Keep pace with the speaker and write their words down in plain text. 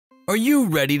Are you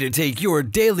ready to take your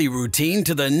daily routine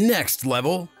to the next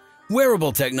level?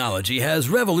 Wearable technology has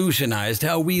revolutionized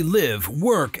how we live,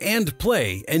 work, and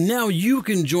play, and now you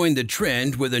can join the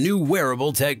trend with a new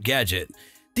wearable tech gadget.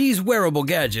 These wearable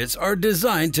gadgets are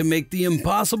designed to make the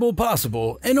impossible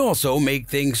possible and also make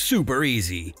things super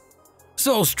easy.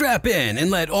 So strap in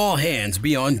and let all hands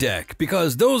be on deck,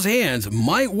 because those hands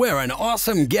might wear an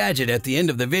awesome gadget at the end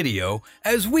of the video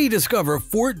as we discover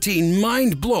 14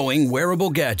 mind-blowing wearable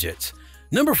gadgets.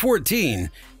 Number 14.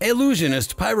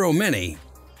 Ellusionist Pyro Mini.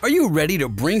 Are you ready to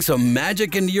bring some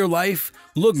magic into your life?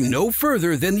 Look no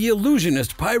further than the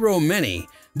Ellusionist Pyro Mini.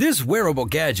 This wearable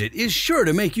gadget is sure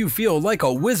to make you feel like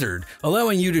a wizard,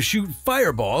 allowing you to shoot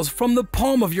fireballs from the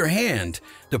palm of your hand.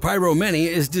 The Pyro Mini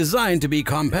is designed to be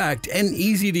compact and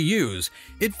easy to use.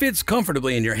 It fits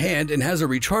comfortably in your hand and has a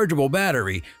rechargeable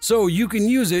battery, so you can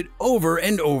use it over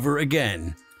and over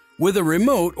again. With a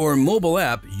remote or mobile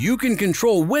app, you can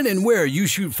control when and where you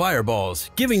shoot fireballs,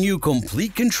 giving you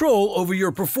complete control over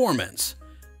your performance.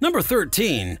 Number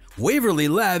 13. Waverly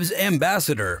Labs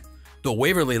Ambassador. The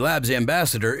Waverly Labs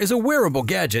Ambassador is a wearable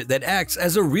gadget that acts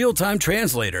as a real-time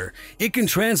translator. It can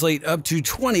translate up to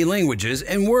 20 languages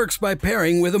and works by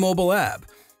pairing with a mobile app.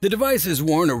 The device is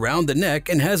worn around the neck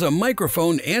and has a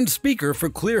microphone and speaker for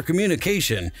clear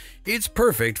communication. It's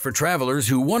perfect for travelers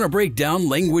who want to break down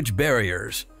language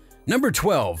barriers. Number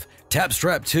 12.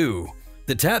 TapXR 2.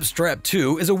 The TapXR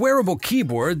 2 is a wearable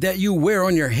keyboard that you wear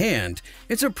on your hand.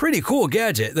 It's a pretty cool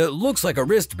gadget that looks like a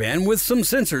wristband with some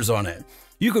sensors on it.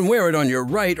 You can wear it on your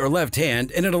right or left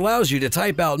hand, and it allows you to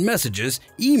type out messages,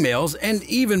 emails, and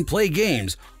even play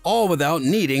games, all without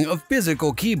needing a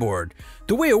physical keyboard.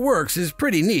 The way it works is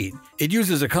pretty neat. It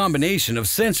uses a combination of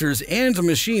sensors and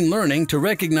machine learning to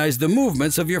recognize the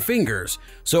movements of your fingers.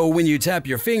 So when you tap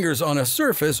your fingers on a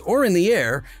surface or in the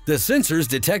air, the sensors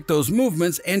detect those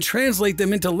movements and translate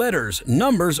them into letters,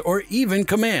 numbers, or even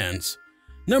commands.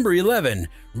 Number 11.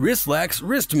 Wristlax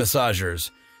Wrist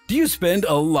Massagers. Do you spend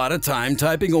a lot of time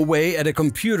typing away at a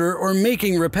computer or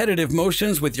making repetitive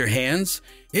motions with your hands?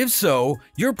 If so,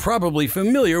 you're probably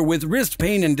familiar with wrist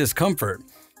pain and discomfort.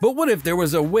 But what if there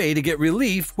was a way to get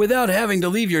relief without having to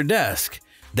leave your desk?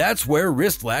 That's where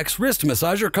Wristlax Wrist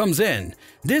Massager comes in.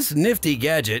 This nifty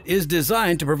gadget is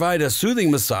designed to provide a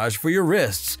soothing massage for your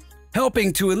wrists,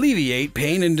 helping to alleviate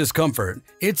pain and discomfort.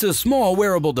 It's a small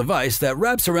wearable device that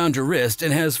wraps around your wrist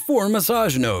and has 4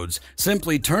 massage nodes.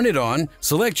 Simply turn it on,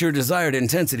 select your desired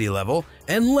intensity level,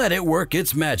 and let it work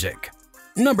its magic.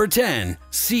 Number 10.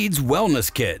 Seeds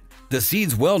Wellness Kit. The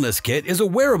Seeds Wellness Kit is a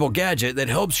wearable gadget that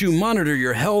helps you monitor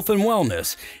your health and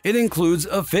wellness. It includes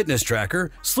a fitness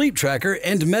tracker, sleep tracker,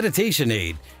 and meditation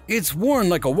aid. It's worn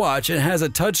like a watch and has a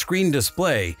touchscreen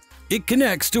display. It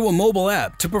connects to a mobile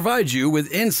app to provide you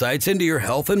with insights into your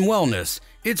health and wellness.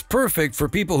 It's perfect for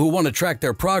people who want to track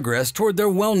their progress toward their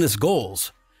wellness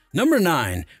goals. Number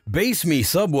 9. Bass Me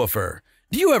Subwoofer.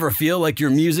 Do you ever feel like your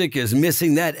music is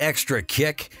missing that extra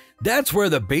kick? That's where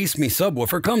the Bass Me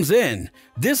Subwoofer comes in.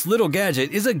 This little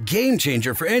gadget is a game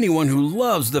changer for anyone who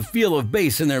loves the feel of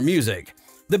bass in their music.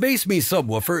 The Bass Me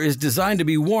Subwoofer is designed to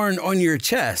be worn on your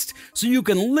chest, so you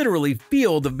can literally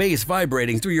feel the bass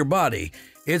vibrating through your body.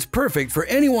 It's perfect for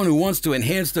anyone who wants to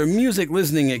enhance their music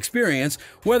listening experience,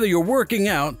 whether you're working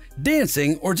out,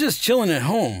 dancing, or just chilling at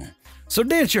home. So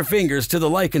dance your fingers to the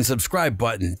like and subscribe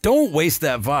button. Don't waste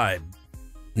that vibe.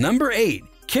 Number 8.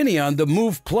 Kineon the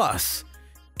Move Plus.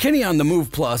 Kineon the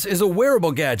Move Plus is a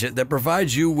wearable gadget that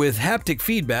provides you with haptic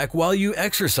feedback while you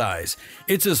exercise.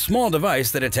 It's a small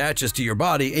device that attaches to your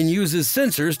body and uses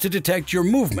sensors to detect your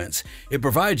movements. It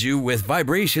provides you with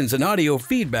vibrations and audio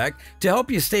feedback to help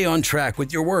you stay on track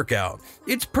with your workout.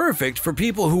 It's perfect for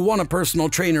people who want a personal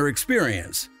trainer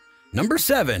experience. Number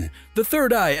 7. The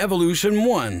Third Eye Evolution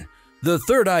 1. The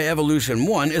Third Eye Evolution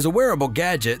 1 is a wearable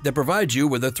gadget that provides you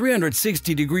with a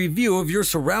 360-degree view of your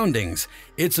surroundings.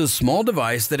 It's a small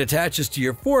device that attaches to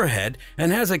your forehead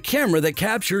and has a camera that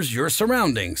captures your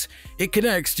surroundings. It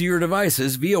connects to your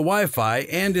devices via Wi-Fi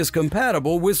and is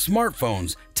compatible with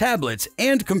smartphones, tablets,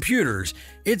 and computers.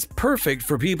 It's perfect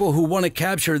for people who want to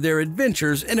capture their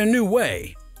adventures in a new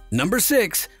way. Number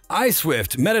 6.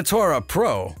 iSwift Meditaura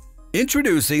Pro.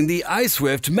 Introducing the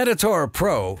iSwift Meditaura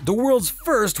Pro, the world's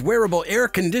first wearable air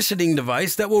conditioning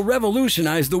device that will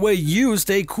revolutionize the way you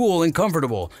stay cool and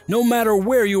comfortable, no matter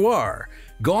where you are.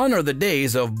 Gone are the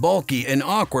days of bulky and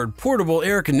awkward portable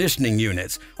air conditioning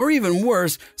units, or even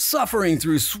worse, suffering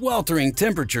through sweltering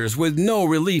temperatures with no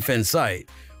relief in sight.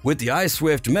 With the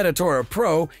iSwift Meditaura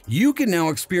Pro, you can now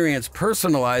experience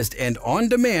personalized and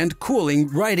on-demand cooling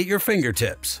right at your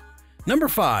fingertips. Number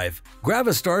 5.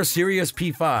 Gravistar Sirius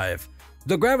P5.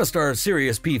 The Gravistar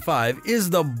Sirius P5 is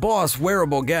the boss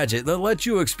wearable gadget that lets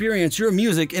you experience your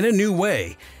music in a new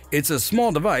way. It's a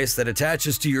small device that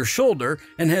attaches to your shoulder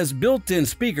and has built-in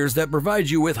speakers that provide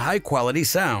you with high-quality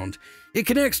sound. It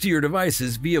connects to your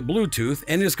devices via Bluetooth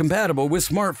and is compatible with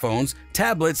smartphones,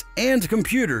 tablets, and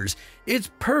computers.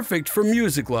 It's perfect for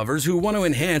music lovers who want to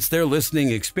enhance their listening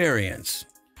experience.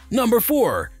 Number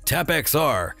 4.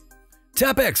 TapXR.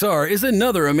 TapXR is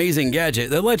another amazing gadget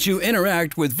that lets you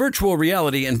interact with virtual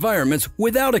reality environments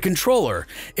without a controller.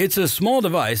 It's a small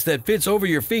device that fits over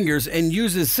your fingers and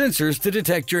uses sensors to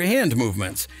detect your hand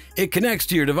movements. It connects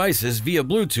to your devices via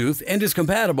Bluetooth and is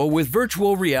compatible with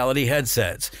virtual reality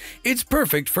headsets. It's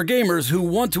perfect for gamers who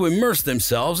want to immerse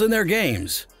themselves in their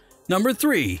games. Number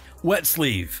 3. Wet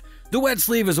Sleeve. The Wet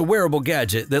Sleeve is a wearable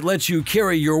gadget that lets you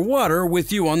carry your water with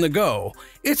you on the go.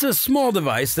 It's a small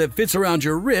device that fits around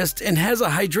your wrist and has a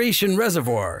hydration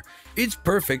reservoir. It's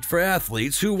perfect for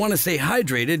athletes who want to stay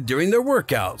hydrated during their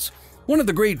workouts. One of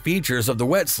the great features of the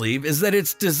Wet Sleeve is that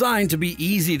it's designed to be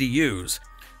easy to use.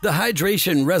 The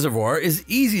hydration reservoir is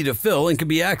easy to fill and can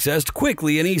be accessed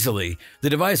quickly and easily. The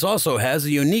device also has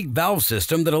a unique valve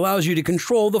system that allows you to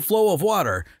control the flow of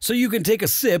water, so you can take a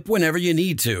sip whenever you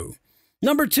need to.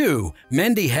 Number 2.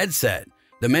 Mendy Headset.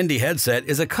 The Mendy Headset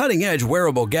is a cutting-edge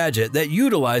wearable gadget that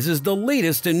utilizes the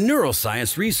latest in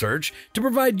neuroscience research to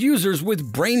provide users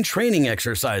with brain training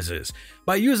exercises.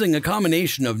 By using a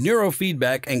combination of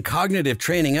neurofeedback and cognitive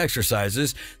training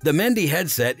exercises, the Mendy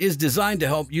Headset is designed to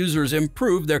help users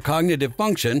improve their cognitive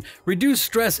function, reduce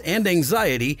stress and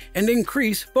anxiety, and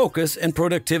increase focus and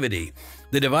productivity.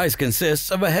 The device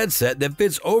consists of a headset that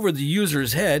fits over the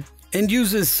user's head and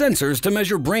uses sensors to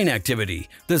measure brain activity.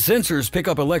 The sensors pick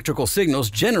up electrical signals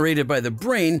generated by the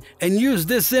brain and use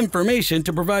this information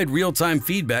to provide real-time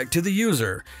feedback to the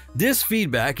user. This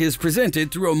feedback is presented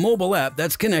through a mobile app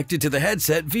that's connected to the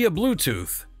headset via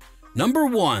Bluetooth. Number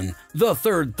 1. The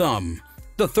Third Thumb.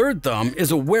 The Third Thumb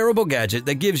is a wearable gadget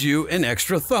that gives you an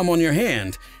extra thumb on your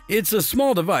hand. It's a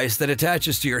small device that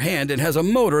attaches to your hand and has a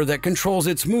motor that controls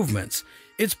its movements.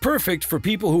 It's perfect for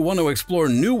people who want to explore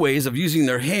new ways of using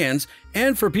their hands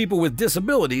and for people with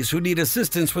disabilities who need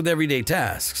assistance with everyday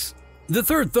tasks. The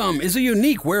Third Thumb is a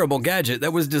unique wearable gadget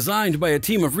that was designed by a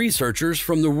team of researchers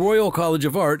from the Royal College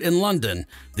of Art in London.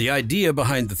 The idea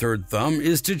behind the Third Thumb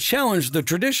is to challenge the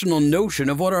traditional notion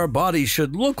of what our bodies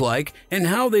should look like and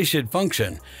how they should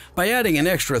function. By adding an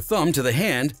extra thumb to the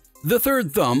hand, the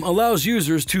Third Thumb allows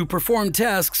users to perform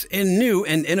tasks in new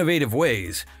and innovative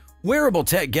ways. Wearable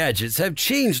tech gadgets have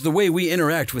changed the way we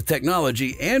interact with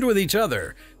technology and with each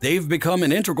other. They've become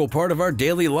an integral part of our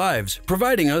daily lives,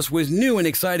 providing us with new and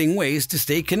exciting ways to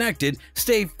stay connected,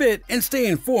 stay fit, and stay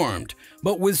informed.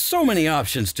 But with so many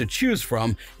options to choose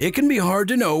from, it can be hard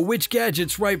to know which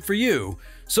gadget's right for you.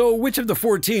 So which of the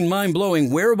 14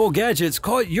 mind-blowing wearable gadgets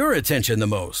caught your attention the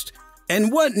most?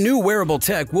 And what new wearable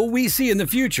tech will we see in the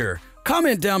future?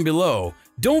 Comment down below.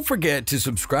 Don't forget to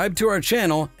subscribe to our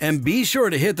channel and be sure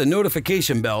to hit the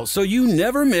notification bell so you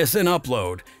never miss an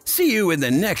upload. See you in the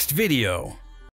next video.